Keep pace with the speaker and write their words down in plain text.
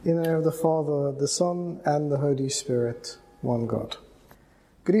In the name of the Father, the Son, and the Holy Spirit, one God.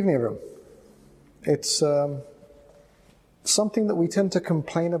 Good evening, everyone. It's something that we tend to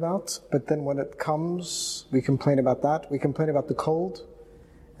complain about, but then when it comes, we complain about that. We complain about the cold,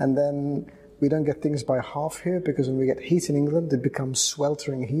 and then we don't get things by half here, because when we get heat in England, it becomes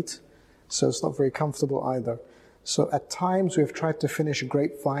sweltering heat, so it's not very comfortable either. So at times, we've tried to finish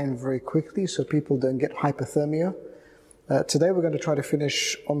grapevine very quickly, so people don't get hypothermia. Today we're going to try to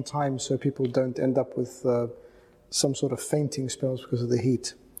finish on time so people don't end up with some sort of fainting spells because of the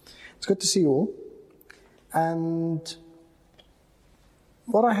heat. It's good to see you all. And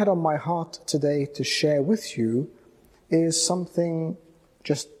what I had on my heart today to share with you is something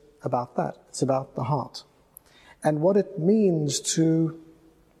just about that. It's about the heart and what it means to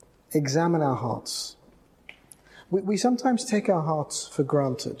examine our hearts. We sometimes take our hearts for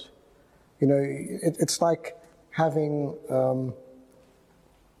granted. You know, it's like having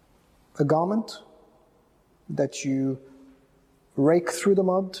a garment that you rake through the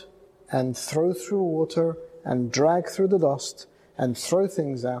mud and throw through water and drag through the dust and throw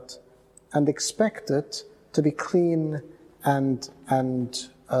things out and expect it to be clean and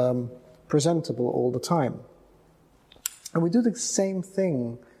presentable all the time. And we do the same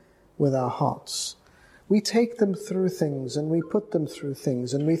thing with our hearts. We take them through things and we put them through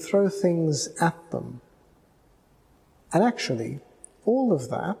things and we throw things at them. And actually, all of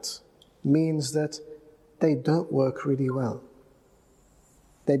that means that they don't work really well.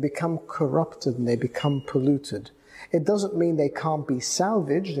 They become corrupted and they become polluted. It doesn't mean they can't be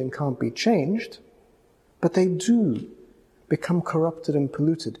salvaged and can't be changed, but they do become corrupted and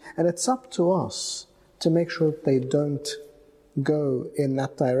polluted. And it's up to us to make sure that they don't go in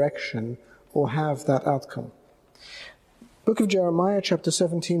that direction or have that outcome. Book of Jeremiah, chapter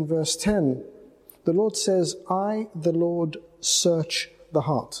 17, verse 10, the Lord says, I, the Lord, search the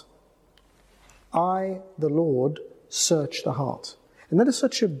heart. I, the Lord, search the heart. And that is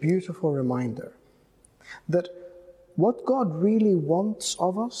such a beautiful reminder that what God really wants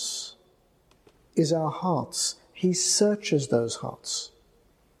of us is our hearts. He searches those hearts.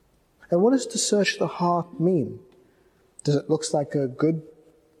 And what does to search the heart mean? Does it look like a good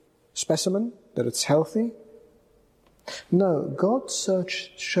specimen, that it's healthy? No, God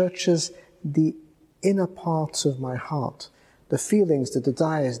searches the inner parts of my heart, the feelings, the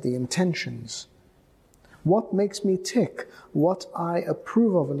desires, the intentions. What makes me tick, what I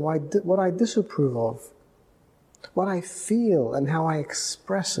approve of and what I disapprove of, what I feel and how I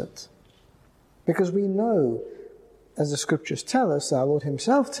express it. Because we know, as the scriptures tell us, our Lord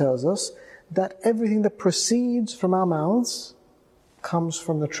himself tells us, that everything that proceeds from our mouths comes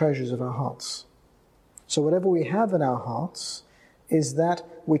from the treasures of our hearts. So whatever we have in our hearts is that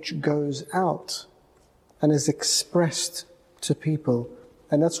which goes out and is expressed to people,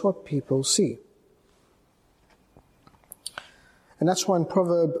 and that's what people see. And that's why in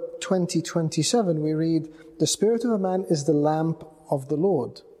Proverb 20:27 we read, the spirit of a man is the lamp of the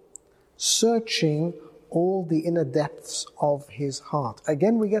Lord, searching all the inner depths of his heart.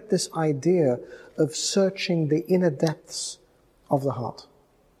 Again, we get this idea of searching the inner depths of the heart.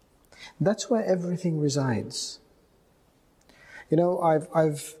 That's where everything resides. You know,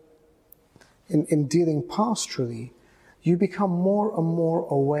 in dealing pastorally, you become more and more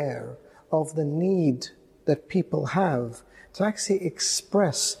aware of the need that people have to actually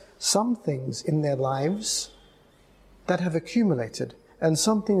express some things in their lives that have accumulated, and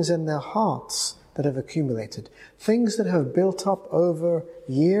some things in their hearts that have accumulated. Things that have built up over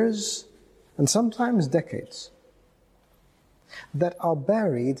years and sometimes decades, that are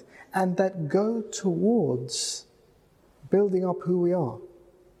buried and that go towards building up who we are.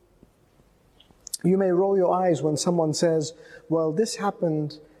 You may roll your eyes when someone says, well, this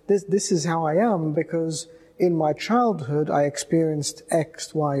happened, this is how I am because in my childhood I experienced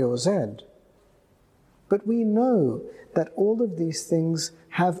X, Y, or Z. But we know that all of these things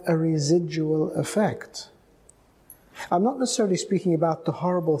have a residual effect. I'm not necessarily speaking about the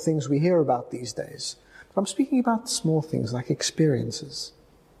horrible things we hear about these days, but I'm speaking about small things like experiences.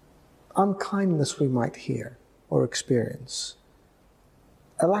 Unkindness we might hear or experience.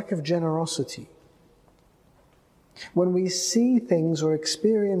 A lack of generosity. When we see things or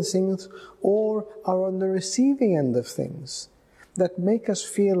experience things or are on the receiving end of things that make us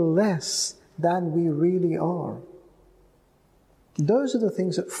feel less than we really are. Those are the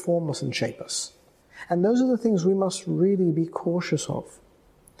things that form us and shape us. And those are the things we must really be cautious of.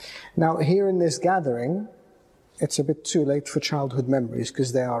 Now, here in this gathering, it's a bit too late for childhood memories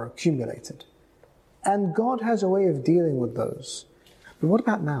because they are accumulated. And God has a way of dealing with those. But what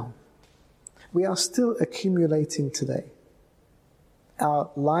about now? We are still accumulating today.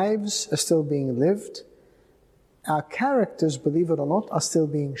 Our lives are still being lived. Our characters, believe it or not, are still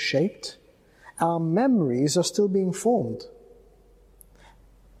being shaped. Our memories are still being formed.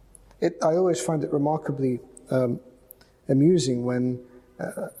 I always find it remarkably amusing when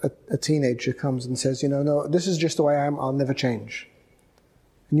a teenager comes and says, no, this is just the way I am, I'll never change.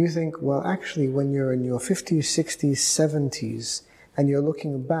 And you think, well, actually, when you're in your 50s, 60s, 70s, and you're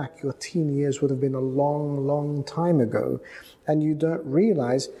looking back, your teen years would have been a long, long time ago, and you don't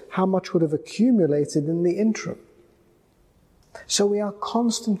realize how much would have accumulated in the interim. So we are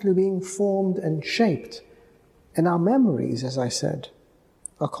constantly being formed and shaped, and our memories, as I said,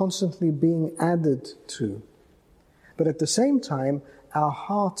 are constantly being added to. But at the same time, our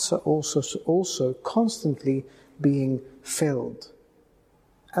hearts are also constantly being filled,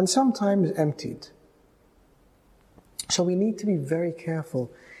 and sometimes emptied. So we need to be very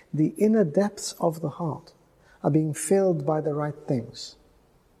careful. The inner depths of the heart are being filled by the right things.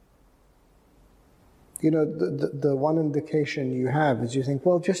 The one indication you have is you think,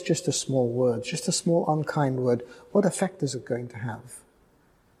 well, just a small word, just a small unkind word, what effect is it going to have?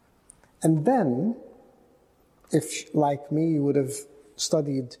 And then, if, like me, you would have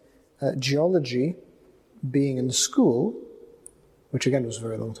studied geology, being in school, which again was a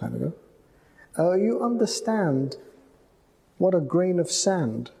very long time ago, you understand what a grain of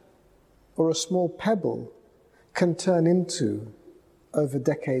sand or a small pebble can turn into over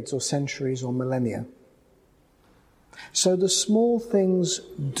decades or centuries or millennia. So the small things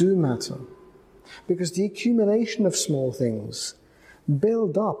do matter, because the accumulation of small things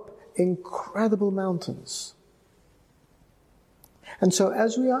build up incredible mountains. And so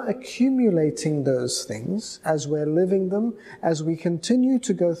as we are accumulating those things, as we're living them, as we continue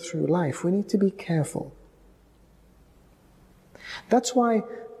to go through life, we need to be careful. That's why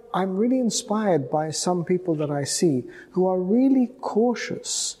I'm really inspired by some people that I see who are really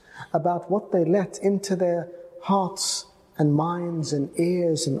cautious about what they let into their hearts and minds and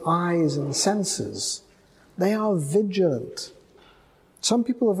ears and eyes and senses. They are vigilant. Some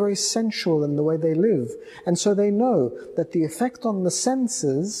people are very sensual in the way they live, and so they know that the effect on the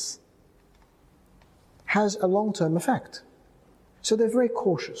senses has a long-term effect. So they're very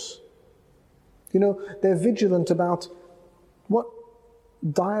cautious. They're vigilant about what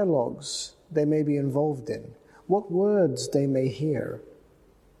dialogues they may be involved in, what words they may hear,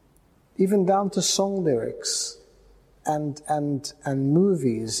 even down to song lyrics and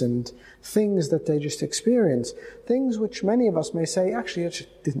movies and things that they just experience, things which many of us may say, actually,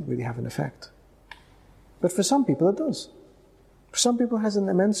 it didn't really have an effect. But for some people, it does. For some people, it has an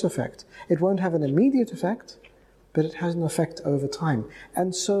immense effect. It won't have an immediate effect, but it has an effect over time.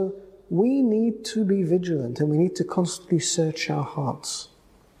 And so we need to be vigilant, and we need to constantly search our hearts.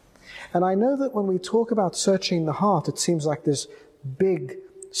 And I know that when we talk about searching the heart, it seems like this big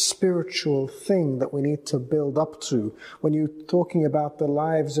spiritual thing that we need to build up to. When you're talking about the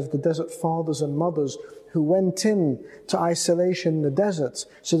lives of the desert fathers and mothers who went in to isolation in the deserts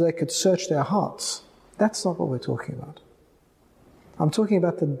so they could search their hearts, that's not what we're talking about. I'm talking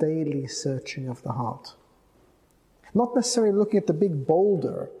about the daily searching of the heart. Not necessarily looking at the big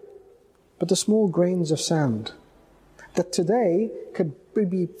boulder, but the small grains of sand that today could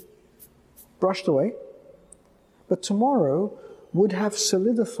be brushed away, but tomorrow would have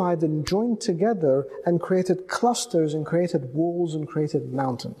solidified and joined together and created clusters and created walls and created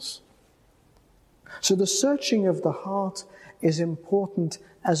mountains. So the searching of the heart is important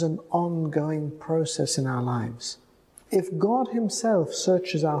as an ongoing process in our lives. If God Himself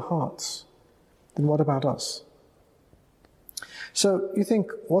searches our hearts, then what about us? So you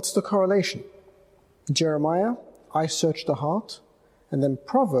think, what's the correlation? Jeremiah, I search the heart, and then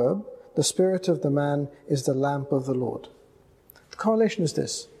proverb, the spirit of the man is the lamp of the Lord. The correlation is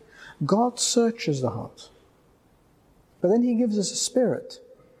this: God searches the heart, but then He gives us a spirit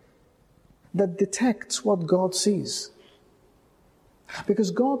that detects what God sees.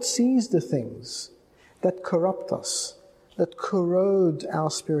 Because God sees the things that corrupt us, that corrode our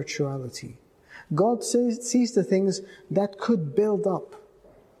spirituality. God sees the things that could build up.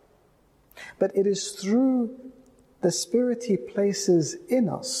 But it is through the Spirit He places in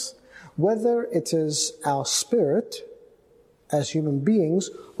us, whether it is our spirit as human beings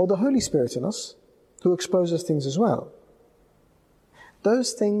or the Holy Spirit in us, who exposes things as well.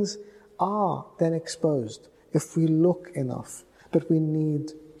 Those things are then exposed if we look enough, but we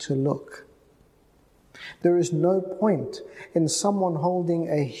need to look. There is no point in someone holding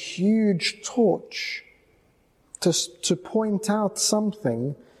a huge torch to point out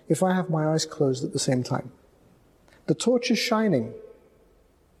something if I have my eyes closed at the same time. The torch is shining.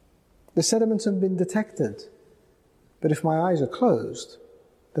 The sediments have been detected. But if my eyes are closed,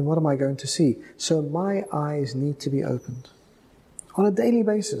 then what am I going to see? So my eyes need to be opened on a daily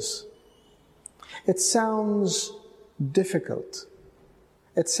basis. It sounds difficult.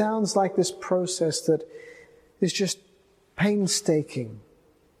 It sounds like this process that is just painstaking,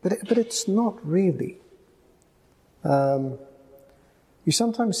 but it's not really. You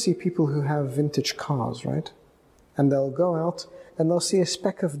sometimes see people who have vintage cars, right? And they'll go out and they'll see a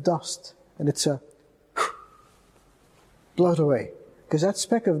speck of dust, and it's blow it away. Because that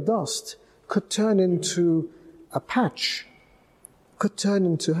speck of dust could turn into a patch, could turn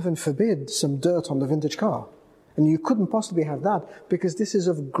into, heaven forbid, some dirt on the vintage car. And you couldn't possibly have that because this is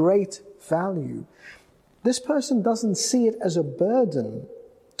of great value. This person doesn't see it as a burden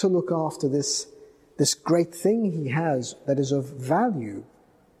to look after this great thing he has that is of value.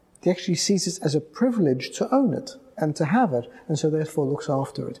 He actually sees it as a privilege to own it and to have it, and so therefore looks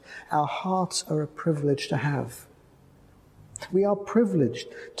after it. Our hearts are a privilege to have. We are privileged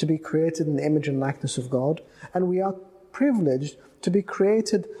to be created in the image and likeness of God, and we are privileged to be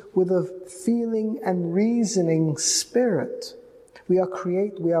created with a feeling and reasoning spirit. We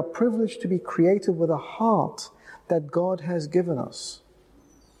are privileged to be created with a heart that God has given us.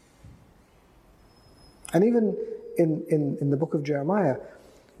 And even in the book of Jeremiah,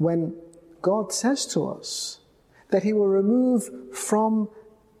 when God says to us that He will remove from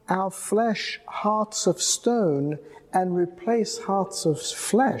our flesh hearts of stone and replace hearts of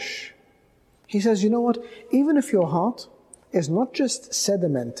flesh, He says, you know what? Even if your heart is not just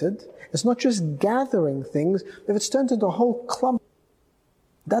sedimented, it's not just gathering things, if it's turned into a whole clump,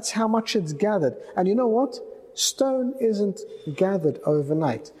 that's how much it's gathered. And you know what? Stone isn't gathered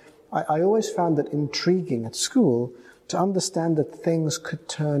overnight. I always found it intriguing at school to understand that things could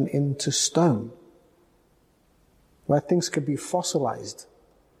turn into stone, where things could be fossilized.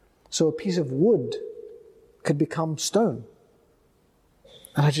 So a piece of wood could become stone.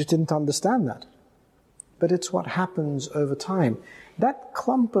 And I just didn't understand that. But it's what happens over time. That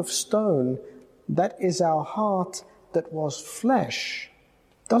clump of stone, that is our heart that was flesh,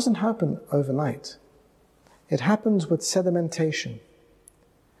 doesn't happen overnight. It happens with sedimentation.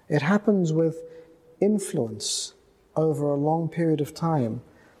 It happens with influence over a long period of time.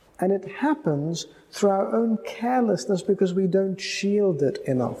 And it happens through our own carelessness because we don't shield it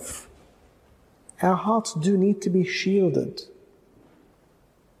enough. Our hearts do need to be shielded.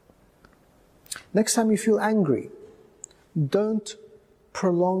 Next time you feel angry, don't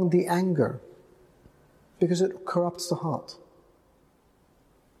prolong the anger because it corrupts the heart.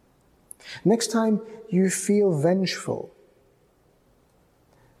 Next time you feel vengeful,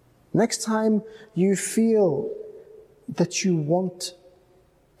 next time you feel that you want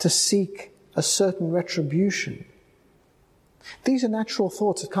to seek a certain retribution, these are natural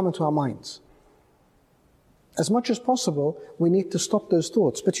thoughts that come into our minds. As much as possible, we need to stop those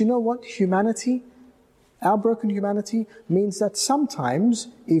thoughts. But you know what? Humanity, our broken humanity, means that sometimes,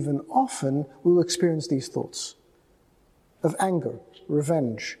 even often, we will experience these thoughts of anger,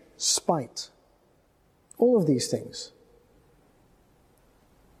 revenge, spite, all of these things.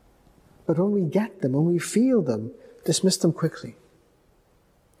 But when we get them, when we feel them, dismiss them quickly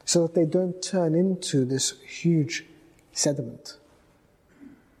so that they don't turn into this huge sediment.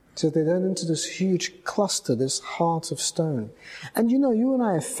 So they turn into this huge cluster, this heart of stone. And you know, you and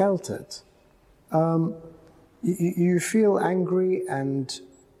I have felt it. You feel angry and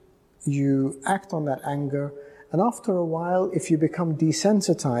you act on that anger. And after a while, if you become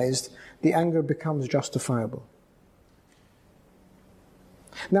desensitized, the anger becomes justifiable.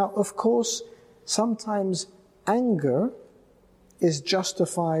 Now, of course, sometimes anger is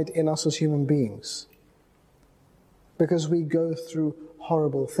justified in us as human beings because we go through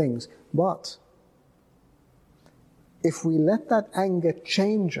horrible things. But if we let that anger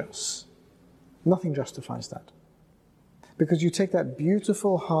change us, nothing justifies that. Because you take that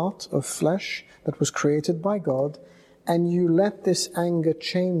beautiful heart of flesh that was created by God and you let this anger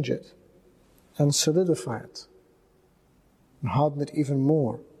change it and solidify it and harden it even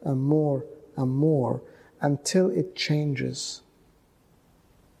more and more and more until it changes.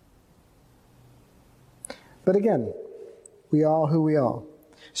 But again, we are who we are.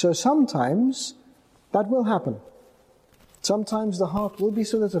 So sometimes that will happen. Sometimes the heart will be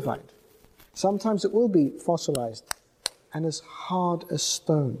solidified. Sometimes it will be fossilized and as hard as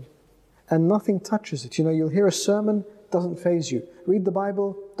stone. And nothing touches it. You know, you'll hear a sermon, doesn't faze you. Read the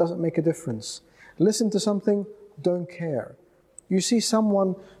Bible, doesn't make a difference. Listen to something, don't care. You see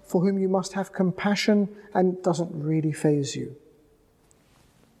someone for whom you must have compassion and it doesn't really faze you.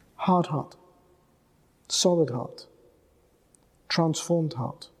 Hard heart. Solid heart. Transformed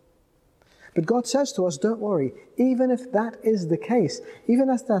heart. But God says to us, don't worry. Even if that is the case, even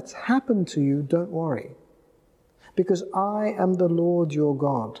as that's happened to you, don't worry. Because I am the Lord your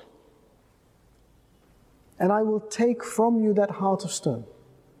God. And I will take from you that heart of stone.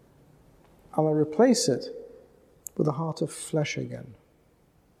 I will replace it with a heart of flesh again.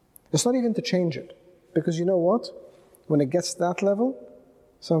 It's not even to change it. Because you know what? When it gets to that level,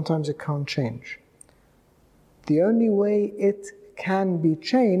 sometimes it can't change. The only way it can be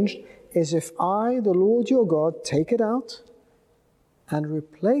changed is if I, the Lord your God, take it out and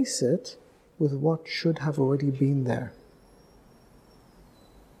replace it with what should have already been there.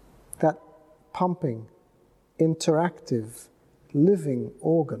 That pumping, interactive, living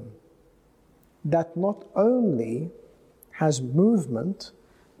organ that not only has movement,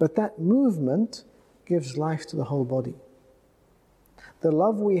 but that movement gives life to the whole body. The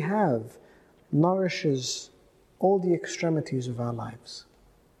love we have nourishes all the extremities of our lives.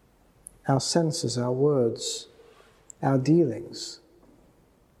 Our senses, our words, our dealings.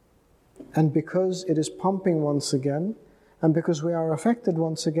 And because it is pumping once again, and because we are affected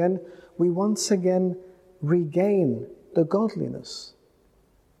once again, we once again regain the godliness.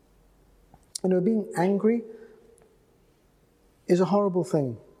 You know, being angry is a horrible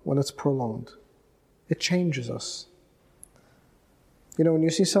thing when it's prolonged. It changes us. You know, when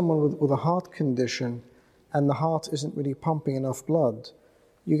you see someone with a heart condition and the heart isn't really pumping enough blood,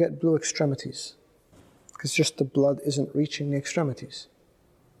 you get blue extremities because just the blood isn't reaching the extremities.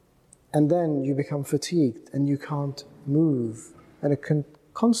 And then you become fatigued and you can't move, and it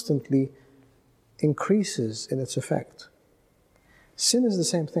constantly increases in its effect. Sin is the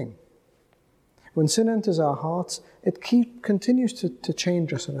same thing. When sin enters our hearts, it continues to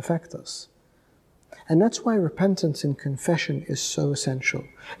change us and affect us. And that's why repentance in confession is so essential.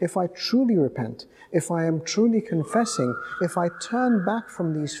 If I truly repent, if I am truly confessing, if I turn back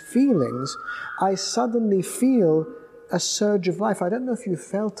from these feelings, I suddenly feel a surge of life. I don't know if you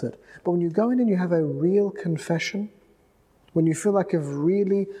felt it, but when you go in and you have a real confession, when you feel like you've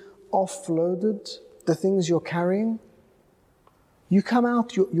really offloaded the things you're carrying, you come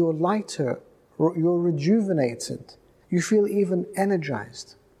out, you're lighter, you're rejuvenated, you feel even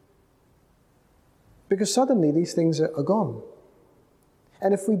energized. Because suddenly these things are gone.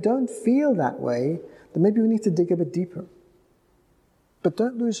 And if we don't feel that way, then maybe we need to dig a bit deeper. But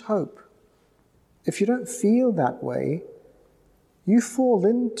don't lose hope. If you don't feel that way, you fall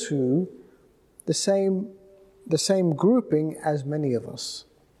into the same grouping as many of us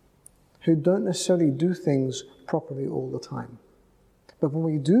who don't necessarily do things properly all the time. But when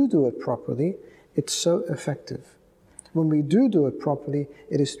we do it properly, it's so effective. When we do it properly,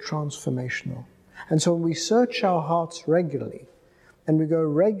 it is transformational. And so when we search our hearts regularly, and we go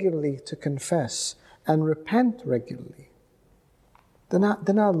regularly to confess and repent regularly, then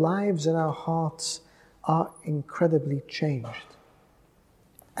our lives and our hearts are incredibly changed.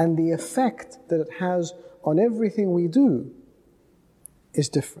 And the effect that it has on everything we do is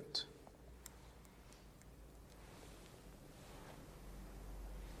different.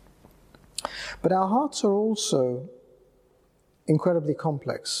 But our hearts are also incredibly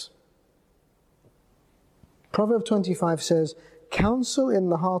complex. Proverb 25 says, "Counsel in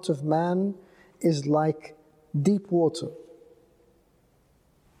the heart of man is like deep water,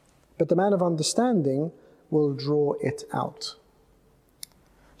 but the man of understanding will draw it out."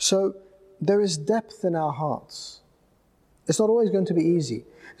 So there is depth in our hearts. It's not always going to be easy.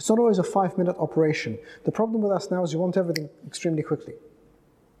 It's not always a 5-minute operation. The problem with us now is we want everything extremely quickly.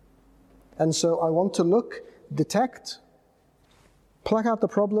 And so I want to look, detect, pluck out the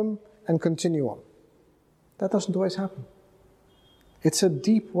problem, and continue on. That doesn't always happen. It's a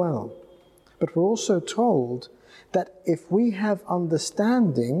deep well. But we're also told that if we have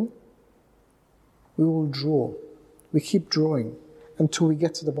understanding, we will draw. We keep drawing until we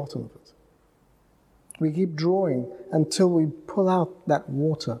get to the bottom of it. We keep drawing until we pull out that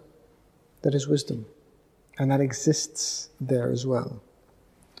water that is wisdom, and that exists there as well.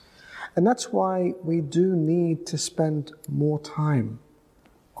 And that's why we do need to spend more time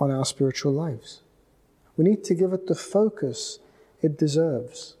on our spiritual lives. We need to give it the focus it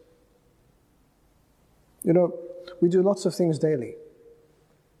deserves. You know, we do lots of things daily.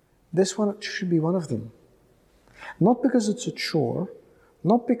 This one should be one of them. Not because it's a chore,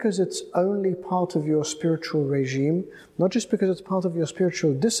 not because it's only part of your spiritual regime, not just because it's part of your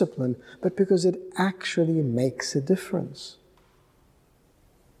spiritual discipline, but because it actually makes a difference.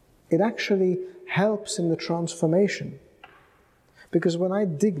 It actually helps in the transformation. Because when I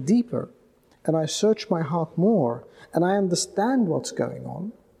dig deeper, and I search my heart more, and I understand what's going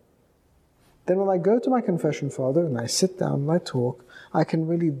on, then when I go to my confession father and I sit down and I talk, I can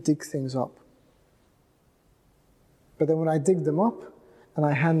really dig things up. But then when I dig them up and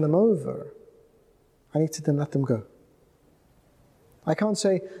I hand them over, I need to then let them go. I can't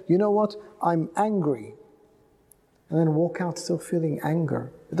say, you know what, I'm angry, and then walk out still feeling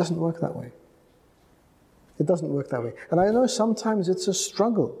anger. It doesn't work that way. It doesn't work that way. And I know sometimes it's a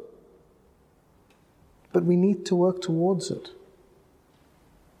struggle, but we need to work towards it.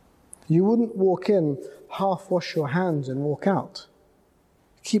 You wouldn't walk in, half wash your hands and walk out.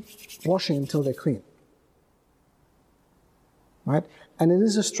 Keep washing until they're clean. Right? And it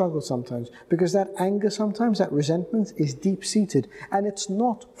is a struggle sometimes, because that anger sometimes, that resentment is deep-seated, and it's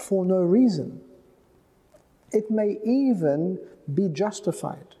not for no reason. It may even be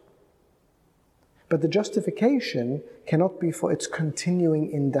justified. But the justification cannot be for its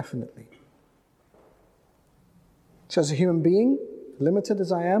continuing indefinitely. So as a human being, limited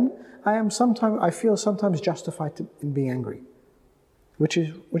as I feel sometimes justified in being angry, which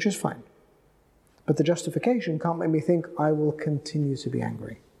is fine. But the justification can't make me think I will continue to be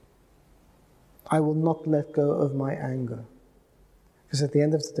angry. I will not let go of my anger. Because at the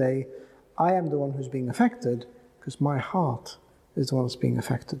end of the day, I am the one who's being affected, because my heart is the one that's being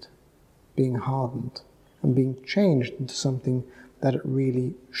affected, being hardened, and being changed into something that it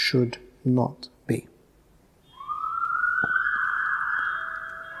really should not be.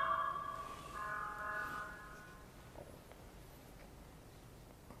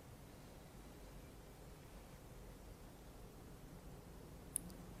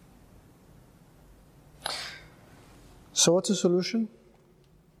 So what's the solution?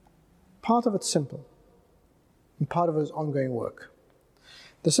 Part of it's simple, and part of it is ongoing work.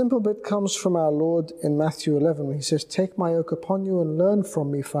 The simple bit comes from our Lord in Matthew 11, when he says, "Take my yoke upon you and learn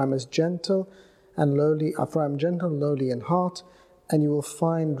from me, for I am gentle and lowly in heart, and you will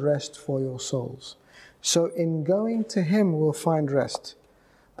find rest for your souls." So in going to him, we'll find rest.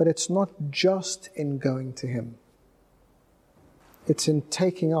 But it's not just in going to him. It's in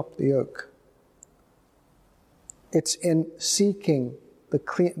taking up the yoke. It's in seeking the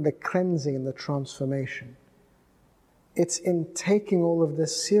cleansing and the transformation. It's in taking all of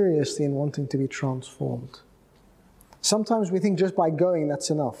this seriously and wanting to be transformed. Sometimes we think just by going, that's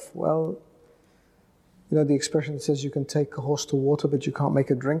enough. Well, you know the expression that says you can take a horse to water, but you can't make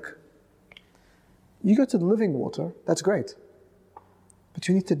it drink? You go to the living water, that's great. But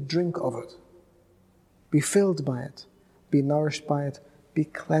you need to drink of it. Be filled by it. Be nourished by it. Be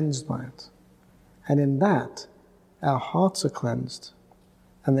cleansed by it. And in that, our hearts are cleansed,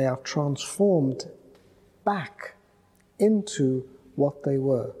 and they are transformed back into what they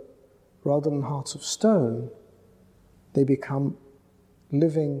were. Rather than hearts of stone, they become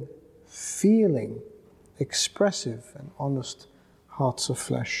living, feeling, expressive and honest hearts of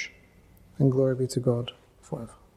flesh. And glory be to God forever.